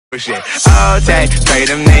Shit. Oh, take, pray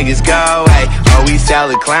them niggas go away. Oh, we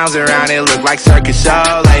selling clowns around, it look like circus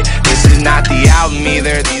show. Like, this is not the album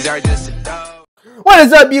either, these are just a dope. What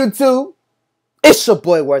is up, YouTube? It's your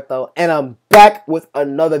boy Wortho, and I'm back with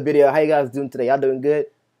another video. How you guys doing today? Y'all doing good?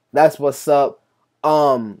 That's what's up.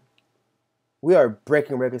 We are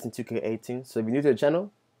breaking records in 2K18. So if you're new to the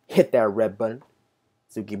channel, hit that red button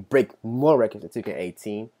so we can break more records in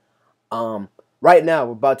 2K18. Right now,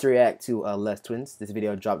 we're about to react to Les Twins. This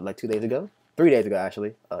video dropped like 3 days ago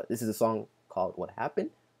actually. This is a song called What Happened.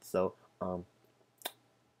 So, and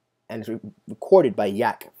it's recorded by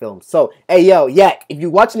YAK Films. So, hey yo, YAK, if you're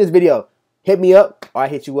watching this video, hit me up, or I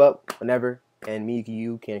hit you up whenever, and me and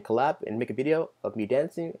you can collab and make a video of me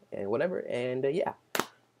dancing and whatever, and yeah.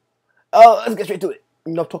 Let's get straight to it.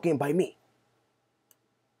 Enough talking by me.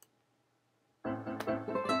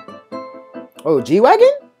 Oh, G-Wagon?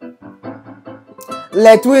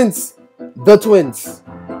 Les Twins. The Twins.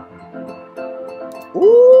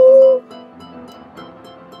 Ooh.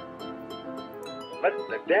 Let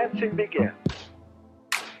the dancing begin.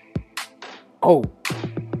 Oh.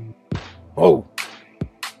 Oh.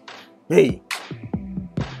 Hey.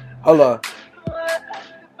 Hold on.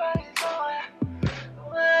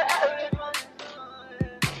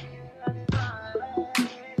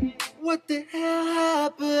 What the hell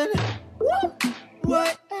happened?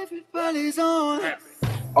 What everybody's on?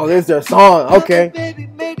 Oh, this is their song. Okay. Baby,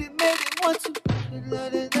 made it, want to.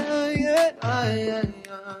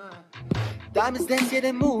 Diamonds dancing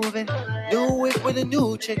and moving. Do it with a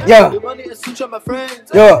new chick. Yeah. The money is switch on my friends.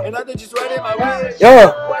 Yeah. And I think just right in my way.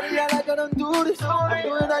 Yeah. Why do y'all like I don't do this? I'm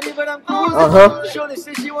doing that even I'm cruising. Shorty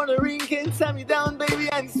said she want a ring, can't tie me down, baby,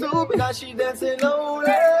 and soup. Now she dancing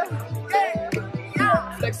lonely.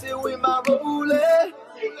 Flexing with my roller.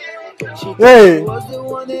 She was the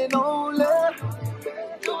one and only.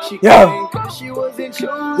 She came cause she wasn't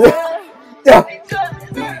chosen. Yeah.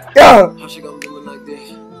 How she gonna do it like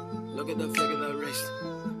this? Look at the flick of that wrist.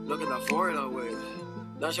 Look at that forehead I wear.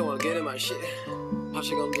 Now she wanna get in my shit. How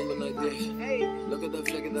she gonna do it like this? Look at the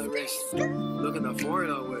flick of that wrist. Look at that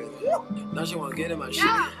forehead I wear. Now she wanna get in my shit.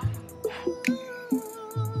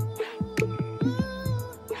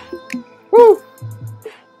 Woo.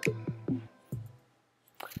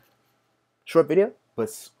 Short video, but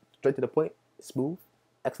straight to the point, smooth,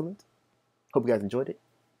 excellent. Hope you guys enjoyed it.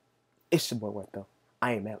 It's your boy Wortho.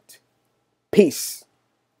 I am out. Peace.